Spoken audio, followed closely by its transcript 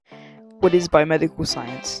What is biomedical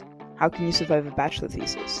science? How can you survive a bachelor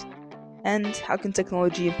thesis? And how can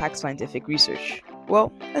technology impact scientific research?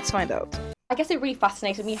 Well, let's find out. I guess it really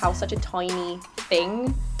fascinated me how such a tiny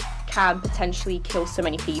thing can potentially kill so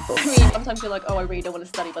many people. I mean, sometimes you're like, oh, I really don't want to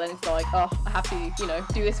study, but then it's like, oh, I have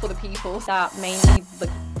to, do this for the people. That mainly,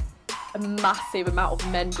 a massive amount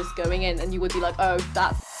of men just going in, and you would be like, oh,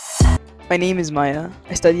 that's... My name is Maya.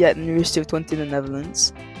 I study at the University of Twente in the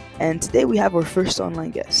Netherlands. And today we have our first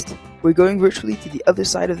online guest. We're going virtually to the other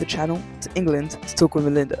side of the channel, to England, to talk with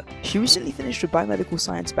Melinda. She recently finished her Biomedical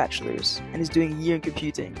Science bachelor's and is doing a year in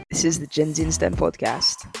computing. This is the Gen Z in STEM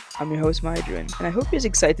podcast. I'm your host, Marjorie, and I hope you're as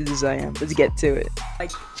excited as I am. Let's get to it.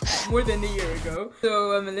 Like, more than a year ago.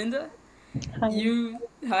 So, Melinda, Hi.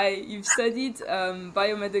 You've studied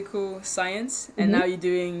Biomedical Science, and now you're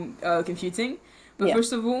doing computing. But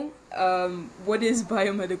first of all, what is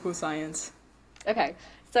Biomedical Science? Okay,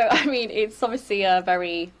 so, I mean, it's obviously a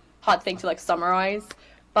very hard thing to, summarize,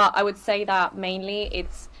 but I would say that mainly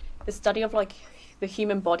it's the study of, the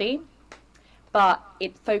human body, but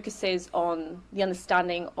it focuses on the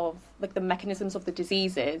understanding of, the mechanisms of the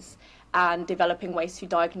diseases and developing ways to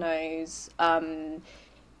diagnose,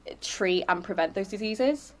 treat and prevent those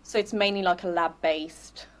diseases. So it's mainly a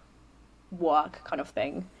lab-based work kind of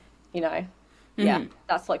thing, Yeah,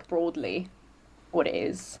 that's, broadly what it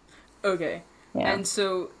is. Okay. Yeah. And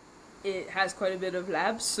so it has quite a bit of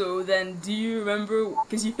labs. So then do you remember,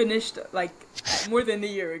 because you finished more than a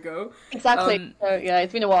year ago. Exactly. So yeah,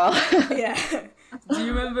 it's been a while. Yeah. Do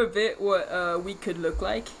you remember a bit what a week could look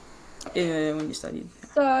like when you studied?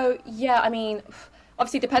 So yeah, I mean,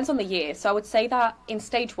 obviously it depends on the year. So I would say that in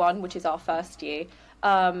stage 1, which is our first year,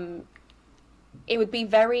 it would be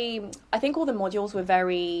I think all the modules were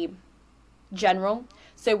very general.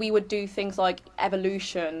 So we would do things like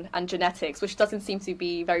evolution and genetics, which doesn't seem to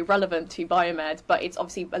be very relevant to biomed, but it's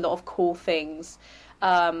obviously a lot of cool things.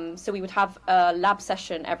 So we would have a lab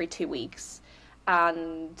session every 2 weeks,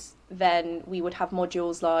 and then we would have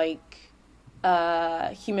modules like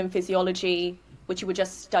human physiology, which you would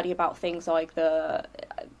just study about things like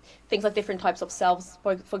different types of cells,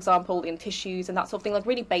 for example, in tissues and that sort of thing,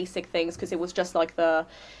 really basic things, because it was just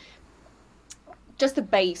the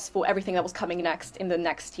base for everything that was coming next in the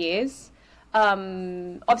next years.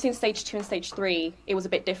 Obviously in stage 2 and stage 3, it was a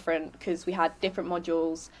bit different because we had different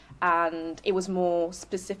modules and it was more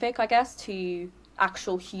specific, I guess, to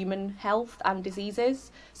actual human health and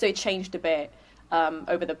diseases. So it changed a bit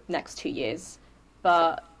over the next 2 years.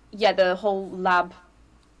 But yeah, the whole lab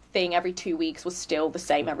thing every 2 weeks was still the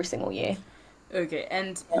same every single year. Okay,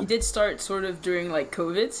 and you did start sort of during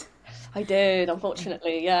COVID? I did,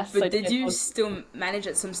 unfortunately, yes. But did you still manage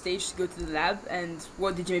at some stage to go to the lab? And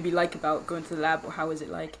what did you maybe like about going to the lab, or how was it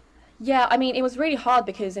like? Yeah, I mean, it was really hard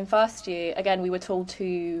because in first year, again, we were told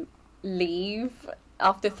to leave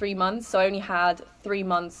after 3 months. So I only had 3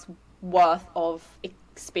 months worth of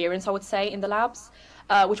experience, I would say, in the labs,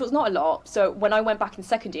 which was not a lot. So when I went back in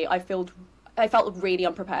second year, I felt really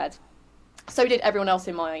unprepared. So did everyone else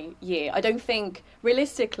in my year.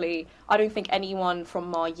 Realistically, I don't think anyone from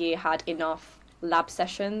my year had enough lab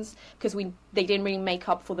sessions because they didn't really make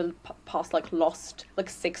up for the past lost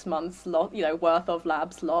 6 months worth of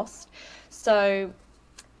labs lost. So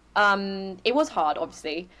it was hard,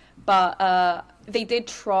 obviously, but they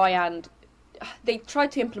tried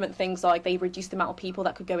to implement things like they reduced the amount of people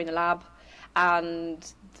that could go in a lab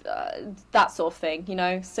and that sort of thing,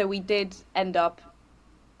 So we did end up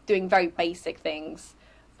doing very basic things,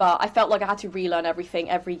 but I felt like I had to relearn everything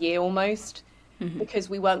every year almost, because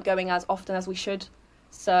we weren't going as often as we should.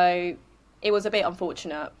 So it was a bit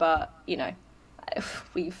unfortunate, but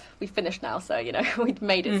we've finished now, so we'd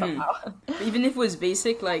made it somehow. Even if it was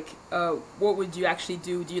basic, what would you actually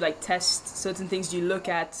do? Do you test certain things? Do you look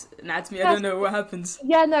at anatomy? I don't know what happens.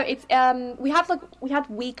 Yeah, no, it's we had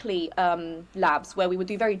weekly labs where we would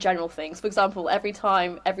do very general things. For example, every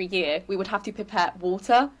year we would have to pipette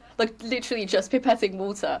water, literally just pipetting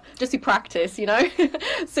water, just to practice,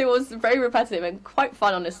 So it was very repetitive and quite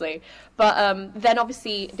fun, honestly. But then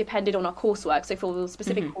obviously it depended on our coursework. So for the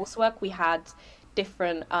specific coursework, we had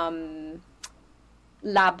different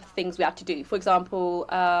lab things we had to do. For example,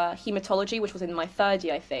 hematology, which was in my third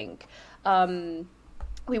year, I think.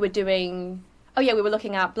 We were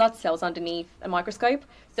looking at blood cells underneath a microscope.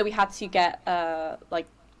 So we had to get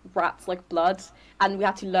rats blood, and we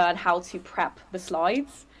had to learn how to prep the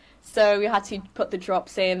slides. So we had to put the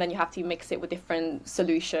drops in, then you have to mix it with different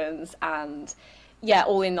solutions, and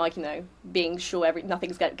all in being sure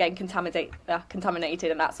nothing's getting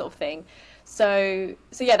contaminated and that sort of thing. So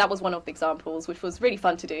yeah, that was one of the examples, which was really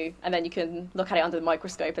fun to do. And then you can look at it under the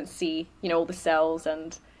microscope and see, all the cells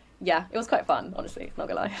and yeah, it was quite fun, honestly, not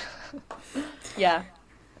gonna lie. Yeah.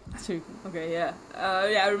 True. Okay, yeah.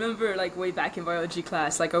 Yeah, I remember like way back in biology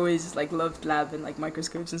class, like I always like loved lab and like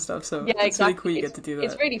microscopes and stuff. So Yeah, it's really exactly. cool you get to do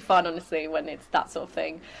It's that. really fun, honestly, when it's that sort of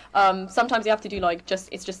thing. Sometimes you have to do like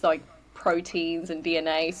it's just like proteins and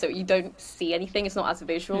DNA, so you don't see anything. It's not as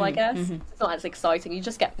visual, I guess. It's not as exciting. You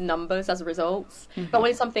just get numbers as a result. But when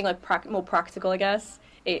it's something like more practical, I guess,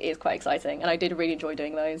 it is quite exciting. And I did really enjoy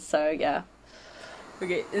doing those. So yeah.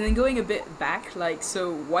 Okay, and then going a bit back, like,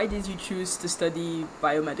 so why did you choose to study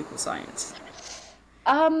biomedical science?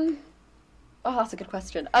 Oh, that's a good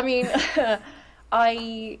question. I mean,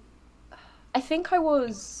 I think I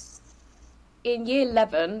was in year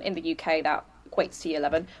 11 in the UK. That equates to year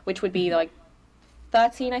 11, which would be like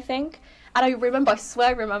 13, I think. And I swear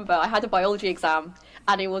I remember, I had a biology exam,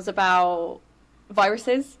 and it was about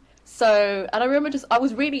viruses. So, and I remember I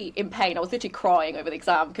was really in pain. I was literally crying over the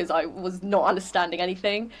exam because I was not understanding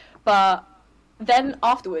anything. But then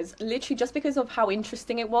afterwards, literally just because of how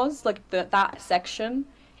interesting it was, like that section,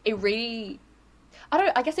 it really,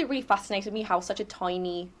 I guess it really fascinated me how such a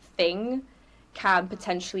tiny thing can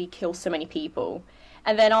potentially kill so many people.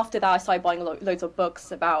 And then after that, I started buying loads of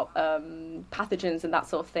books about pathogens and that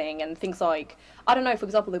sort of thing, and things like, I don't know, for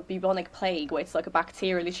example, the bubonic plague, where it's like a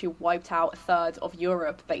bacteria literally wiped out a third of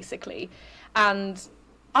Europe, basically. And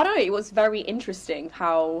I don't know, it was very interesting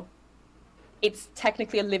how it's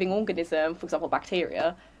technically a living organism, for example,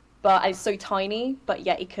 bacteria, but it's so tiny, but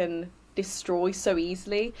yet it can destroy so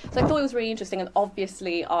easily. So I thought it was really interesting, and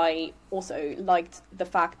obviously I also liked the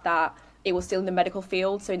fact that it was still in the medical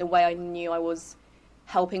field, so in a way I knew I was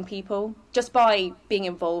helping people. Just by being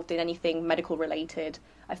involved in anything medical related,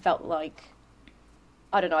 I felt like,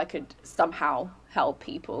 I don't know, I could somehow help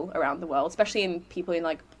people around the world, especially in people in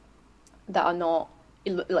like that are not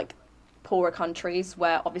in, like poorer countries,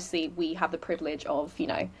 where obviously we have the privilege of, you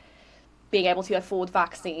know, being able to afford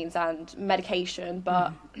vaccines and medication,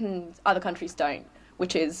 but other countries don't,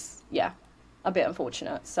 which is, yeah, a bit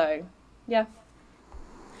unfortunate. So yeah.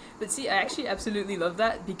 But see, I actually absolutely love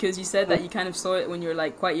that, because you said that you kind of saw it when you were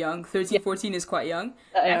like quite young. 13, 14 is quite young.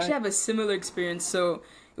 I actually have a similar experience. So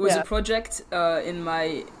it was a project in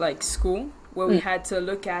my like school where we had to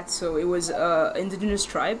look at, so it was indigenous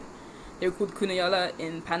tribe. They were called Cunayala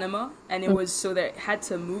in Panama, and it was, so they had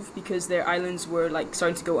to move because their islands were like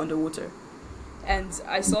starting to go underwater. And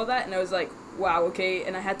I saw that and I was like, wow, okay.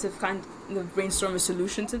 And I had to kind of brainstorm a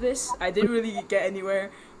solution to this. I didn't really get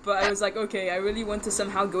anywhere, but I was like, okay, I really want to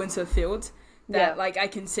somehow go into a field that like I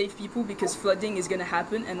can save people, because flooding is going to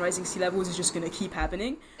happen and rising sea levels is just going to keep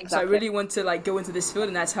happening. Exactly. So I really want to like go into this field,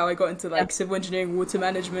 and that's how I got into like civil engineering, water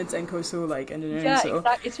management, and coastal like engineering. Yeah,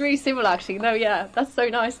 exactly. It's really similar actually. No, yeah, that's so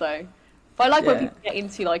nice though. But I like when people get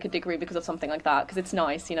into like a degree because of something like that, because it's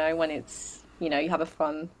nice, you know, when it's, you know, you have a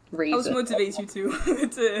fun reason. Helps motivate you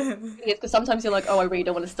too. Because sometimes you're like, oh, I really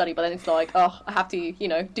don't want to study, but then it's like, oh, I have to, you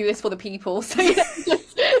know, do this for the people. So you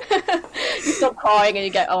stop crying and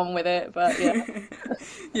you get on with it. But yeah.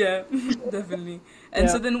 Yeah, definitely. And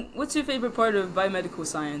so then, what's your favorite part of biomedical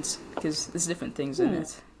science? Because there's different things in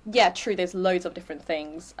it. Yeah, true. There's loads of different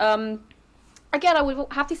things. Again, I would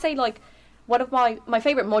have to say like one of my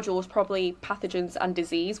favorite module was probably pathogens and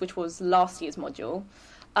disease, which was last year's module.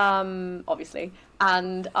 Obviously,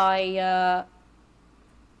 and I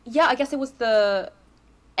guess it was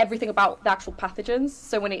everything about the actual pathogens.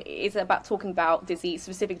 So when it is about talking about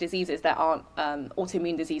specific diseases that aren't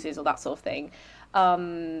autoimmune diseases or that sort of thing,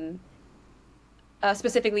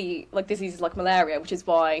 specifically like diseases like malaria, which is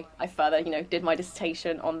why I further, you know, did my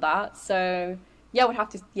dissertation on that. So yeah, I would have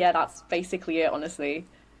to, that's basically it, honestly.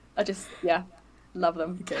 I just, love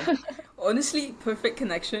them. Okay. Honestly, perfect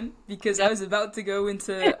connection, because I was about to go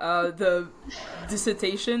into the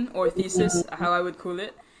dissertation or thesis, how I would call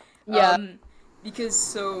it. Because,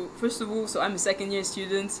 so, first of all, so I'm a second year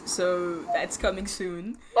student, so that's coming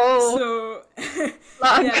soon. Oh.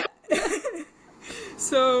 So, yeah.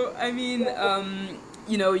 So, I mean,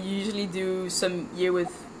 you know, you usually do some year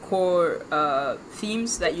with core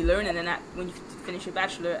themes that you learn, and then when you finish your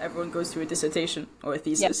bachelor, everyone goes through a dissertation or a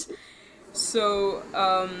thesis. Yep. So,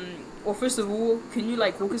 well, first of all, can you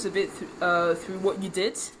like walk us a bit through what you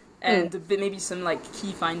did, and a bit, maybe some like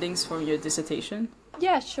key findings from your dissertation?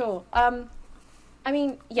 Yeah, sure. I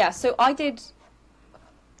mean, so I did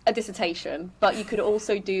a dissertation, but you could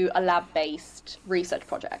also do a lab-based research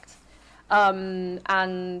project. And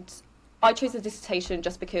I chose a dissertation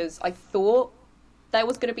just because I thought that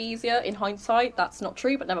was going to be easier. In hindsight, that's not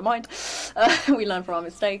true, but never mind. We learn from our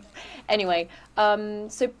mistakes. Anyway,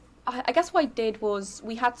 so I guess what I did was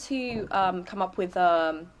we had to come up with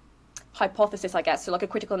hypothesis, I guess, so like a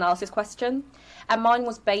critical analysis question. And mine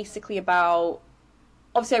was basically about,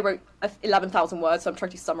 obviously I wrote 11,000 words, so I'm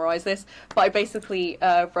trying to summarize this, but I basically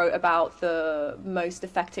wrote about the most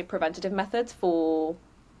effective preventative methods for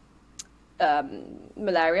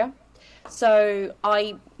malaria. So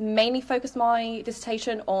I mainly focused my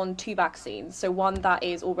dissertation on 2 vaccines. So one that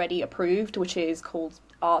is already approved, which is called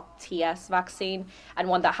RTS vaccine, and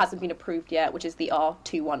one that hasn't been approved yet, which is the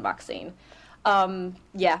R21 vaccine.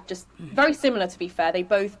 Just very similar, to be fair. They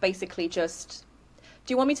both basically just...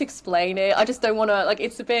 Do you want me to explain it? I just don't want to, like,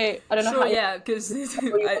 it's a bit... I don't know sure, how... yeah, because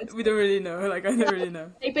we don't really know. Like, I don't really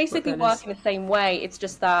know. They basically work in the same way. It's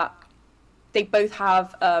just that they both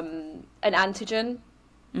have an antigen.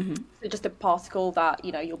 Mm-hmm. So just a particle that,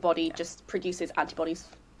 you know, your body just produces antibodies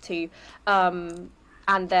to. And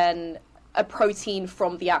then a protein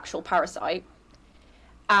from the actual parasite.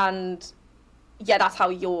 And... yeah, that's how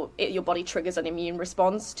your body triggers an immune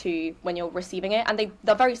response to when you're receiving it. And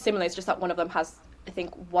they're very similar. It's just that one of them has, I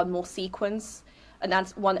think, one more sequence,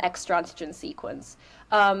 one extra antigen sequence.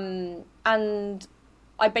 And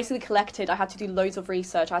I basically I had to do loads of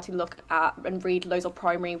research. I had to look at and read loads of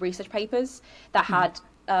primary research papers that had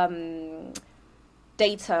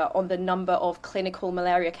data on the number of clinical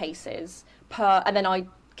malaria cases and then I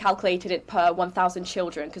calculated it per 1,000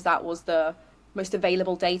 children, because that was the most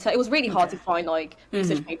available data. It was really hard to find like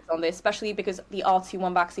research papers on this, especially because the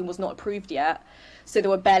R21 vaccine was not approved yet, so there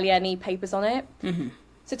were barely any papers on it.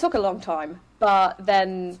 So it took a long time, but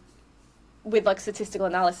then with like statistical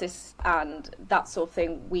analysis and that sort of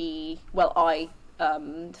thing, I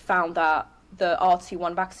found that the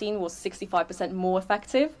R21 vaccine was 65% more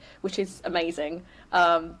effective, which is amazing.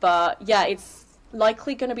 But yeah, it's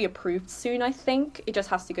likely going to be approved soon, I think. It just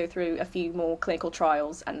has to go through a few more clinical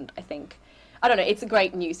trials, and I don't know, it's a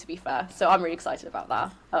great news, to be fair. So I'm really excited about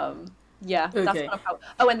that. That's kind of how...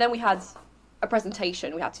 Oh, and then we had a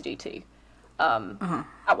presentation we had to do too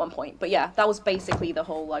at one point. But yeah, that was basically the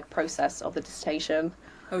whole like process of the dissertation.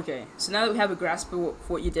 Okay, so now that we have a grasp of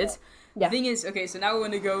what you did, the thing is, okay, so now we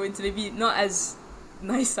want to go into maybe not as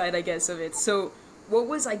nice side, I guess, of it. So what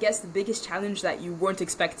was, I guess, the biggest challenge that you weren't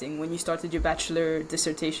expecting when you started your bachelor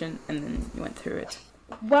dissertation and then you went through it?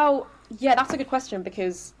 Well, yeah, that's a good question,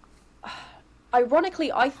 because...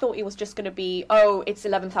 ironically, I thought it was just going to be, it's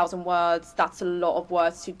 11,000 words, that's a lot of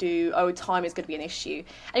words to do, time is going to be an issue.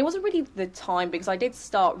 And it wasn't really the time, because I did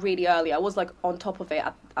start really early. I was like on top of it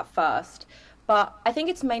at first. But I think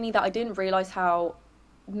it's mainly that I didn't realise how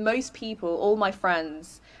most people, all my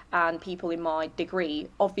friends and people in my degree,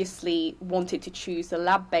 obviously wanted to choose a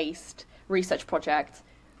lab-based research project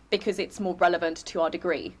because it's more relevant to our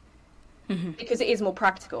degree. Because it is more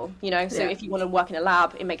practical, you know. So if you want to work in a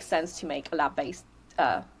lab, it makes sense to make a lab-based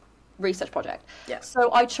research project.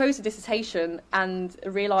 So I chose a dissertation and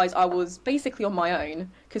realised I was basically on my own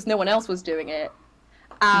because no one else was doing it.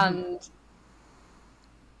 And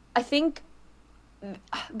I think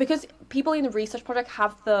because people in the research project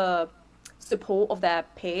have the support of their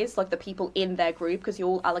peers, like the people in their group, because you're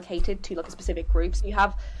all allocated to like a specific group. So you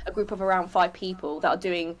have a group of around 5 people that are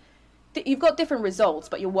doing, you've got different results,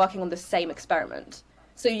 but you're working on the same experiment.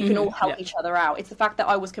 So you can all help each other out. It's the fact that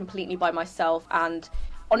I was completely by myself, and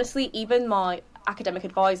honestly, even my academic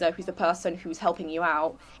advisor, who's the person who's helping you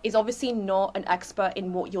out, is obviously not an expert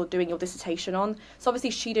in what you're doing your dissertation on. So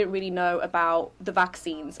obviously she didn't really know about the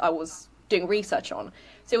vaccines I was doing research on.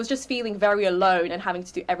 So it was just feeling very alone and having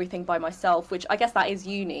to do everything by myself, which I guess that is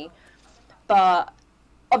uni. But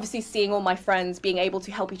obviously seeing all my friends being able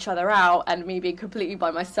to help each other out and me being completely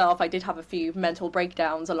by myself, I did have a few mental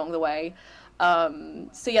breakdowns along the way.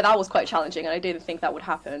 So yeah, that was quite challenging, and I didn't think that would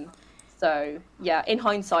happen. So yeah, in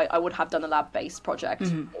hindsight, I would have done a lab-based project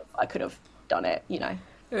if I could have done it, you know.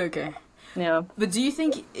 Okay. Yeah. But do you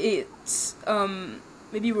think it's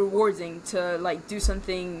maybe rewarding to like do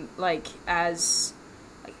something like as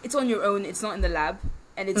like, it's on your own, it's not in the lab,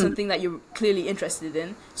 and it's something that you're clearly interested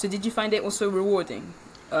in? So did you find it also rewarding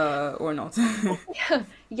or not?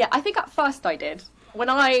 Yeah, I think at first I did. When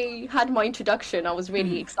I had my introduction, I was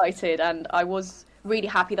really excited, and I was really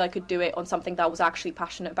happy that I could do it on something that I was actually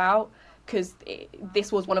passionate about, because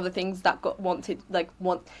this was one of the things that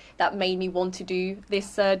that made me want to do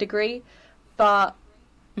this degree. But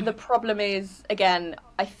the problem is, again,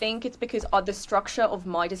 I think it's because the structure of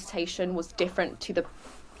my dissertation was different to the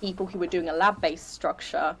people who were doing a lab-based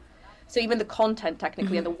structure. So even the content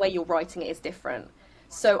technically and the way you're writing it is different.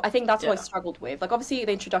 So I think that's what I struggled with. Like, obviously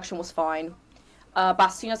the introduction was fine. But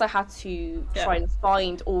as soon as I had to try and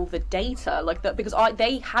find all the data, because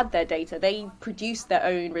they had their data, they produced their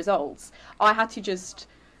own results. I had to just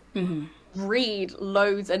read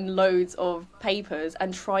loads and loads of papers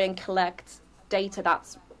and try and collect data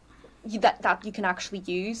that you can actually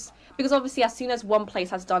use. Because obviously as soon as one place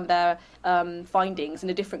has done their findings in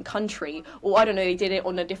a different country, or I don't know, they did it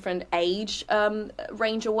on a different age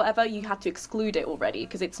range or whatever, you had to exclude it already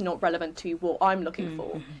because it's not relevant to what I'm looking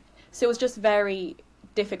for. So it was just very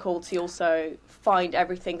difficult to also find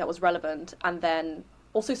everything that was relevant, and then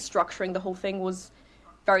also structuring the whole thing was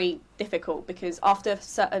very difficult because after a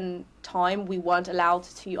certain time we weren't allowed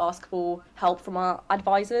to ask for help from our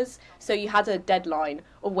advisors. So you had a deadline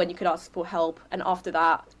of when you could ask for help, and after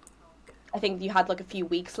that I think you had like a few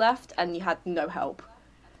weeks left and you had no help.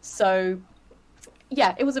 So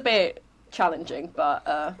yeah, it was a bit challenging,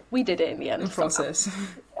 but we did it in the end. The process.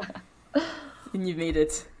 And you made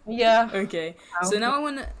it. Yeah. Okay. So now I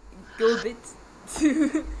want to go a bit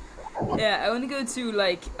to I want to go to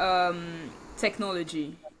like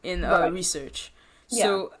technology in research.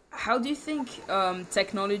 So how do you think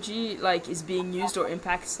technology like is being used or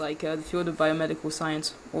impacts like the field of biomedical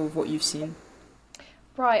science, or what you've seen?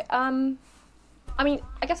 Right. I mean,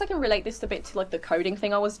 I guess I can relate this a bit to like the coding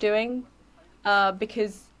thing I was doing,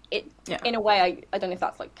 because in a way, I don't know if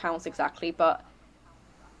that's like counts exactly, but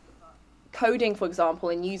coding, for example,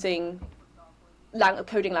 and using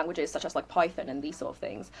coding languages such as like Python and these sort of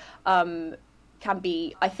things, can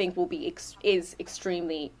be, I think, is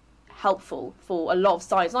extremely helpful for a lot of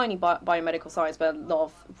science, not only biomedical science, but a lot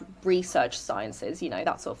of research sciences,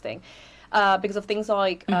 that sort of thing, because of things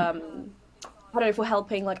like. I don't know, if we're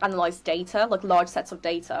helping like analyze data, like large sets of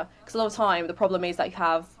data, because a lot of time the problem is that you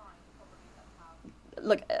have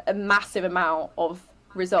like a massive amount of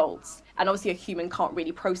results, and obviously a human can't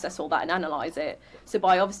really process all that and analyze it. So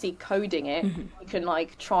by obviously coding it, you can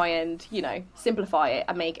like try and simplify it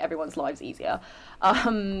and make everyone's lives easier.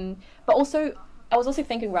 But also, I was also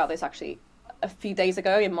thinking about this actually a few days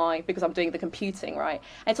ago because I'm doing the computing, right?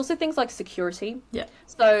 And it's also things like security. Yeah.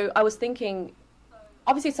 So I was thinking,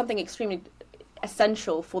 obviously it's something extremely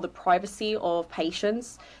essential for the privacy of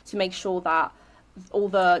patients to make sure that all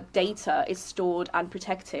the data is stored and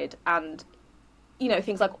protected, and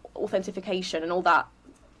things like authentication and all that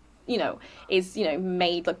is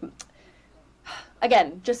made like,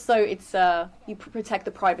 again, just so it's you protect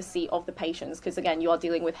the privacy of the patients, because again you are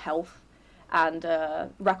dealing with health and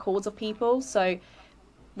records of people. So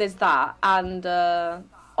there's that, and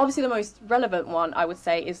obviously the most relevant one I would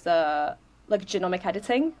say is the like genomic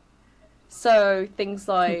editing. So things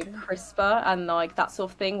like CRISPR and like that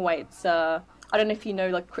sort of thing, where it's I don't know if you know,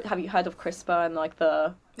 like, have you heard of CRISPR and like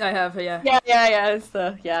the? I have, yeah. It's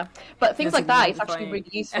but things like that, it's actually really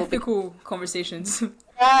useful. Ethical conversations.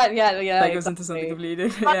 Yeah. That goes into something completely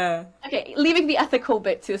different. Yeah. Okay, leaving the ethical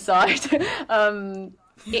bit to the side,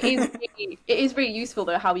 it is really useful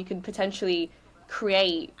though how you can potentially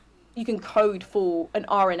you can code for an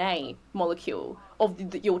RNA molecule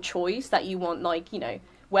of your choice that you want, like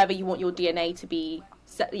wherever you want your DNA to be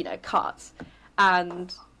set, cut.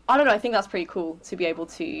 And I don't know, I think that's pretty cool to be able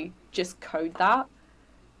to just code that.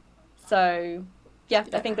 So, yeah,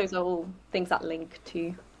 I think those are all things that link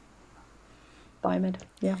to biomed.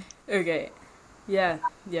 Yeah. Okay. Yeah,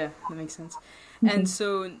 that makes sense. And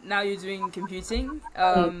so now you're doing computing.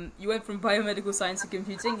 You went from biomedical science to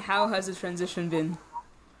computing. How has the transition been?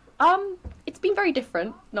 It's been very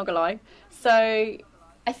different, not gonna lie. So,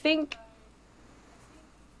 I think,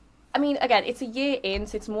 again, it's a year in,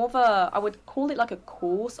 so it's more of I would call it like a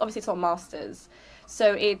course. Obviously, it's not master's.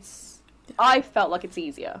 So I felt like it's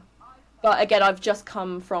easier. But again, I've just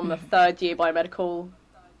come from a third year biomedical,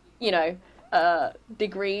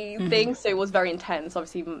 degree thing. So it was very intense,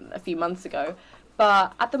 obviously, a few months ago.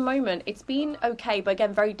 But at the moment, it's been okay, but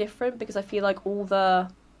again, very different, because I feel like all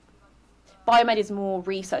the biomed is more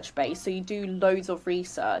research based. So you do loads of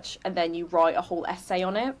research and then you write a whole essay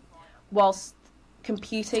on it, whilst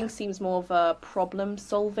computing seems more of a problem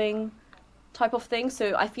solving type of thing.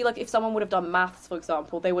 So I feel like if someone would have done maths, for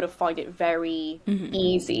example, they would have found it very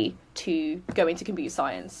easy to go into computer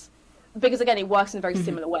science, because again, it works in a very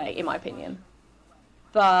similar way, in my opinion.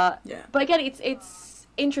 But again, it's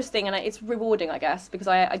interesting and it's rewarding, I guess, because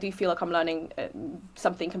I do feel like I'm learning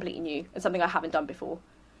something completely new and something I haven't done before.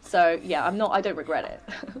 So yeah, I don't regret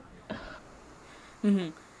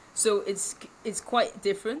it. So it's quite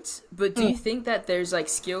different, but do you think that there's like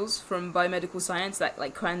skills from biomedical science that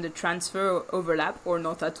like kind of transfer or overlap, or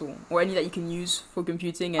not at all, or any that you can use for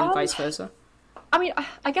computing and vice versa?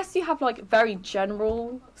 I guess you have like very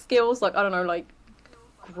general skills, like, I don't know, like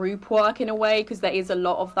group work in a way, because there is a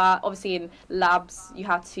lot of that. Obviously in labs you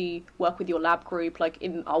have to work with your lab group, like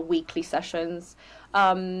in our weekly sessions,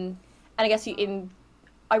 and I guess the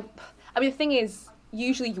thing is,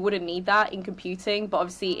 usually you wouldn't need that in computing, but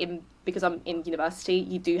obviously because I'm in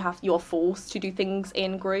university, you're forced to do things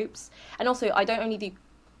in groups. And also, I don't only do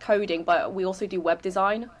coding, but we also do web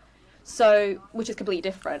design, so which is completely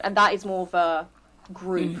different, and that is more of a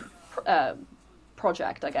group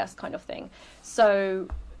project, I guess, kind of thing. So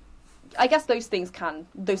I guess those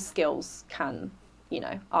skills can,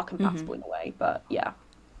 are compatible in a way, but yeah.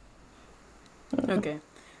 Okay,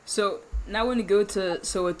 so now we're gonna go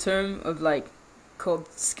to a term of like called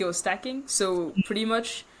skill stacking. So pretty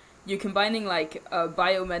much you're combining like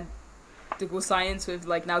biomedical science with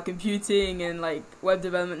like now computing and like web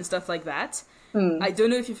development and stuff like that. I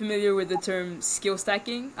don't know if you're familiar with the term skill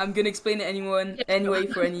stacking. I'm gonna explain it anyway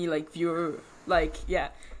for any like viewer. Like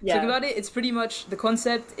Talk about it. It's pretty much the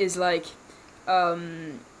concept is like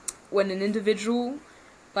when an individual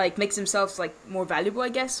like makes themselves like more valuable, I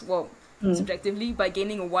guess. Well, subjectively, by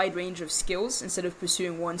gaining a wide range of skills instead of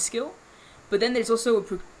pursuing one skill. But then there's also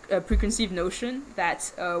a preconceived notion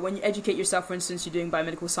that when you educate yourself, for instance, you're doing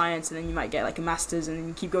biomedical science and then you might get like a master's and then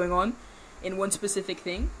you keep going on in one specific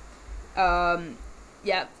thing. Then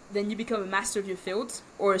you become a master of your field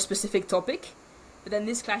or a specific topic. But then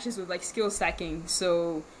this clashes with like skill stacking,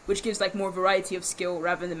 so which gives like more variety of skill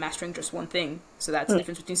rather than mastering just one thing. So that's the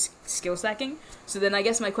difference between skill stacking. So then I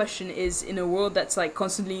guess my question is, in a world that's like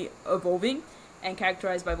constantly evolving and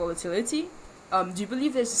characterized by volatility, do you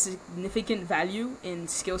believe there's a significant value in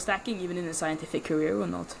skill stacking even in a scientific career or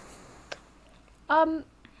not?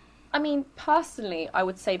 I mean, personally, I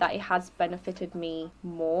would say that it has benefited me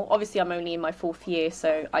more. Obviously, I'm only in my 4th year,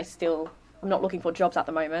 so I'm not looking for jobs at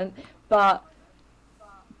the moment, but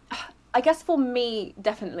I guess for me,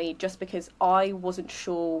 definitely, just because I wasn't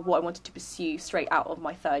sure what I wanted to pursue straight out of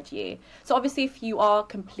my 3rd year. So obviously, if you are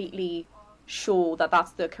completely sure that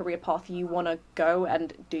that's the career path you want to go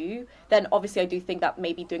and do, then obviously I do think that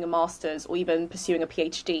maybe doing a master's or even pursuing a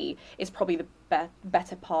PhD is probably the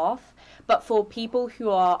better path. But for people who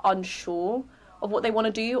are unsure of what they want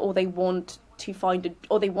to do, or they want to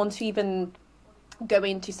or they want to even go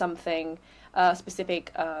into something,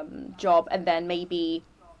 specific job, and then maybe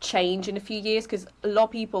change in a few years, because a lot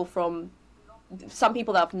of people some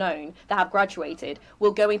people that I've known that have graduated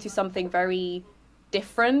will go into something very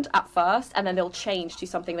different at first and then they'll change to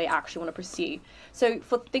something they actually want to pursue. So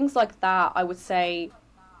for things like that, I would say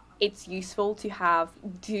it's useful to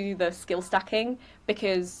do the skill stacking,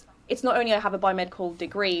 because it's not only I have a biomedical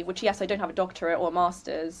degree, which yes, I don't have a doctorate or a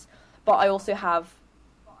master's, but I also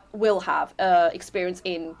will have experience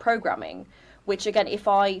in programming, which again, if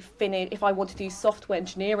I want to do software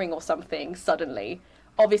engineering or something suddenly,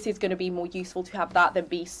 obviously it's going to be more useful to have that than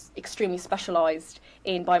be extremely specialized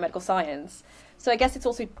in biomedical science. So I guess it's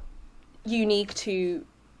also unique to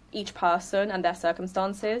each person and their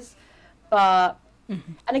circumstances. But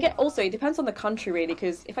and again, also it depends on the country really,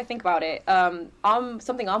 because if I think about it,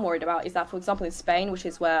 something I'm worried about is that, for example, in Spain, which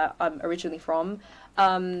is where I'm originally from,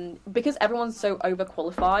 because everyone's so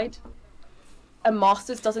overqualified, a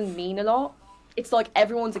master's doesn't mean a lot. It's like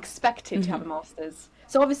everyone's expected to have a master's.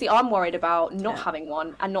 So obviously I'm worried about not having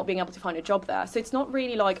one and not being able to find a job there. So it's not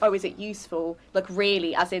really like, oh, is it useful? Like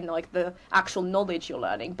really, as in like the actual knowledge you're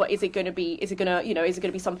learning, but is it going to be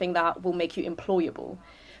something that will make you employable?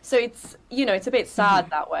 So it's a bit sad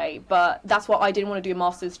that way, but that's why I didn't want to do a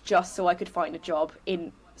master's just so I could find a job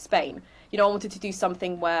in Spain. I wanted to do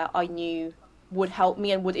something where I knew would help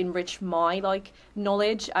me and would enrich my like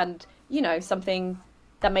knowledge and, something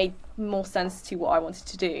that made more sense to what I wanted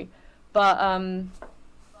to do. But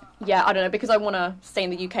I don't know, because I want to stay in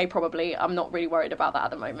the UK probably, I'm not really worried about that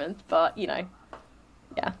at the moment, but yeah.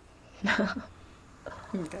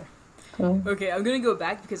 Okay. Cool. Okay, I'm gonna go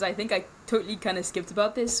back because I think I totally kind of skipped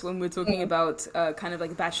about this when we were talking about kind of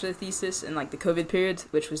like a bachelor thesis and like the COVID period,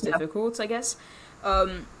 which was difficult, I guess.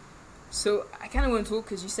 So I kind of want to talk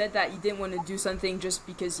because you said that you didn't want to do something just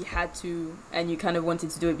because you had to, and you kind of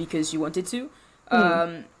wanted to do it because you wanted to.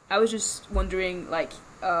 I was just wondering, like,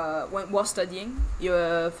 while studying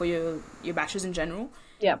for your bachelor's in general,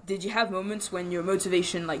 did you have moments when your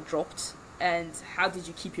motivation like dropped, and how did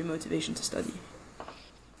you keep your motivation to study?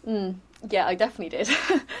 Yeah, I definitely did.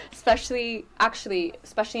 especially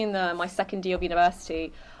in my 2nd year of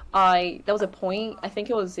university, there was a point, I think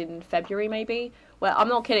it was in February maybe, where, I'm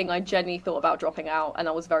not kidding, I genuinely thought about dropping out, and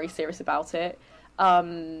I was very serious about it.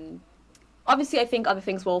 Obviously, I think other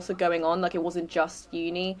things were also going on, like it wasn't just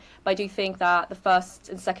uni, but I do think that the 1st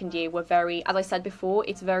and 2nd year were very, as I said before,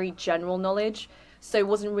 it's very general knowledge, so I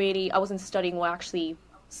wasn't studying what I actually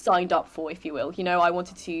signed up for, if you will. I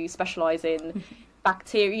wanted to specialise in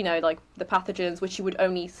bacteria, like the pathogens, which you would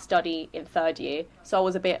only study in 3rd year, so I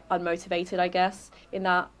was a bit unmotivated, I guess, in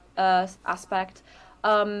that aspect.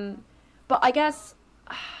 But I guess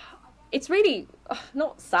it's really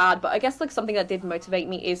not sad, but I guess like something that did motivate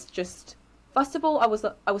me is just, first of all,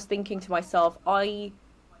 I was thinking to myself, I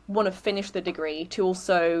want to finish the degree to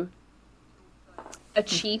also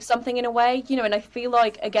achieve something in a way, you know. And I feel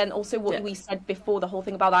like, again, also what we said before, the whole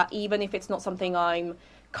thing about that, even if it's not something I'm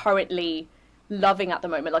currently loving at the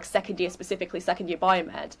moment, like second year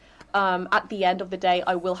biomed, at the end of the day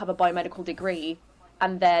I will have a biomedical degree.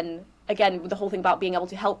 And then again, with the whole thing about being able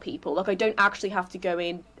to help people, like I don't actually have to go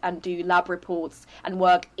in and do lab reports and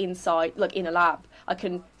work inside, like in a lab. I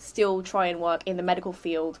can still try and work in the medical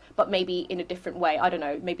field, but maybe in a different way. I don't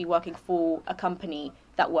know, maybe working for a company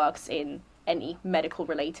that works in any medical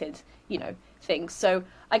related, you know, things. So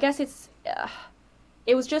I guess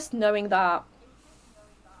it was just knowing that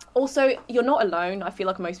also you're not alone. I feel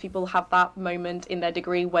like most people have that moment in their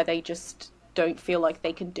degree where they just don't feel like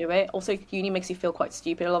they can do it. Also, uni makes you feel quite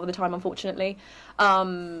stupid a lot of the time, unfortunately.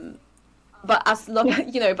 But as long,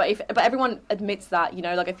 you know, but everyone admits that, you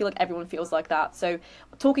know, like I feel like everyone feels like that. So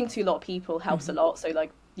talking to a lot of people helps a lot. So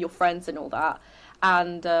like your friends and all that,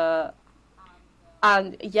 and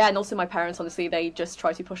yeah, and also my parents, honestly, they just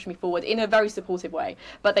try to push me forward in a very supportive way.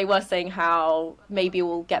 But they were saying how maybe it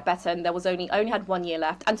will get better, and I only had 1 year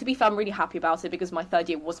left. And to be fair, I'm really happy about it because my third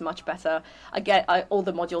year was much better. All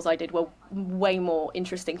the modules I did were way more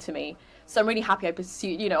interesting to me. So I'm really happy I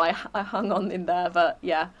pursued, you know, I hung on in there. But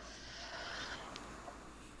yeah.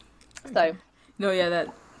 So. No, yeah,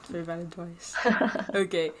 that's very valid advice.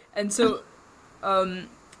 Okay, and so,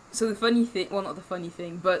 so the funny thing, well, not the funny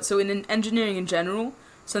thing, but so in engineering in general,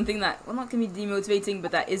 something that, well, not going to be demotivating,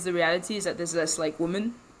 but that is the reality, is that there's less, like,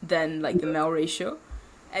 women than, like, the male ratio.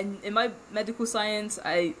 And in my medical science,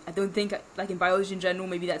 I don't think, like, in biology in general,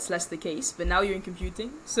 maybe that's less the case, but now you're in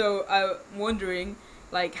computing. So I'm wondering,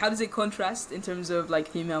 like, how does it contrast in terms of, like,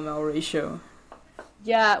 female-male ratio?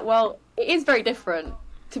 Yeah, well, it is very different.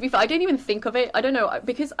 To be fair, I didn't even think of it. I don't know,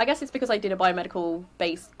 because I guess it's because I did a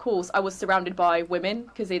biomedical-based course. I was surrounded by women,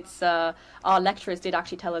 because it's our lecturers did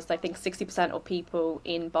actually tell us, I think 60% of people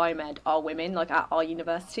in biomed are women, like at our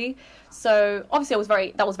university. So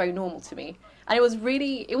obviously that was very normal to me. And it was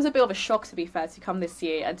a bit of a shock, to be fair, to come this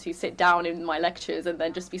year and to sit down in my lectures and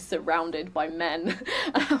then just be surrounded by men.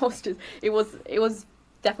 It was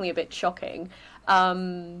definitely a bit shocking.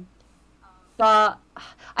 But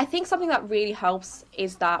I think something that really helps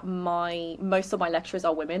is that most of my lecturers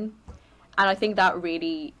are women. And I think that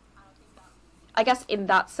really, I guess in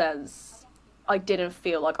that sense, I didn't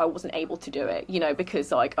feel like I wasn't able to do it, you know,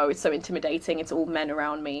 because like, oh, it's so intimidating, it's all men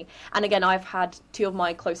around me. And again, I've had 2 of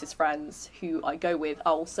my closest friends who I go with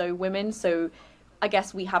are also women. So I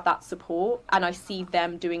guess we have that support, and I see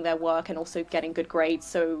them doing their work and also getting good grades.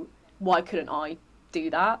 So why couldn't I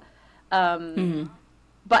do that?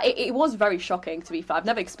 But it was very shocking, to be fair. I've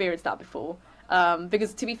never experienced that before.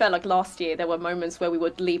 Because, to be fair, like last year, there were moments where we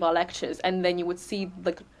would leave our lectures and then you would see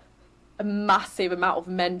like a massive amount of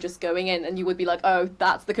men just going in, and you would be like, oh,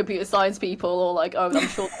 that's the computer science people, or like, oh, I'm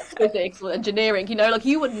sure that's physics or engineering. You know, like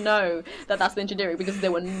you would know that that's the engineering because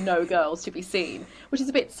there were no girls to be seen, which is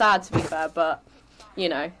a bit sad, to be fair, but, you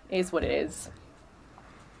know, it is what it is.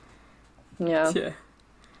 Yeah. Yeah.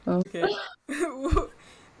 Okay.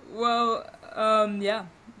 Well, yeah.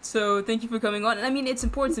 So thank you for coming on. And I mean, it's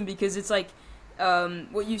important because it's like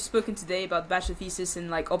what you've spoken today about bachelor thesis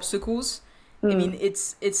and like obstacles. I mean,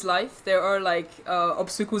 it's life. There are like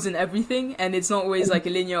obstacles in everything, and it's not always like a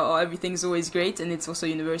linear or everything's always great. And it's also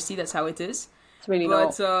university. That's how it is. It's really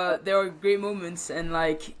but not. There are great moments, and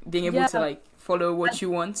like being able to like follow what you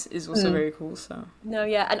want is also very cool. So no,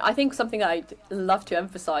 yeah, and I think something that I'd love to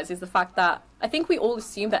emphasize is the fact that I think we all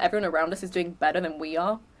assume that everyone around us is doing better than we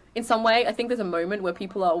are. In some way, I think there's a moment where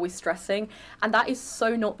people are always stressing, and that is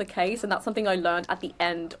so not the case, and that's something I learned at the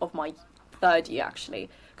end of my third year, actually,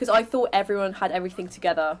 because I thought everyone had everything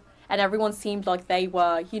together, and everyone seemed like they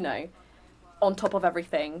were, you know, on top of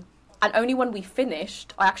everything. And only when we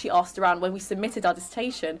finished, I actually asked around, when we submitted our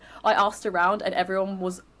dissertation, I asked around, and everyone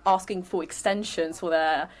was asking for extensions for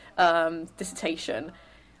their dissertation.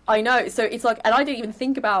 I know, so it's like, and I didn't even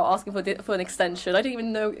think about asking for an extension. I didn't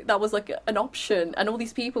even know that was like an option, and all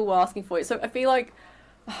these people were asking for it. So I feel like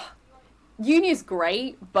uni is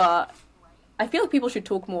great, but I feel like people should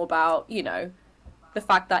talk more about, you know, the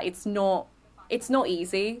fact that it's not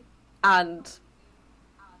easy, and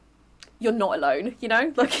you're not alone, you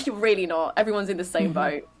know, like you're really not. Everyone's in the same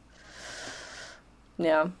boat.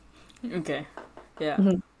 Yeah. Okay. Yeah.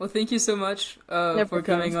 Well, thank you so much for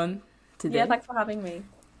coming on today. Yeah, thanks for having me.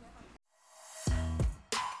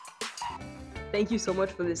 Thank you so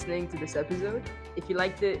much for listening to this episode. If you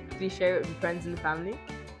liked it, please share it with your friends and family.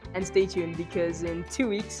 And stay tuned because in 2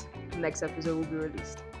 weeks, the next episode will be released.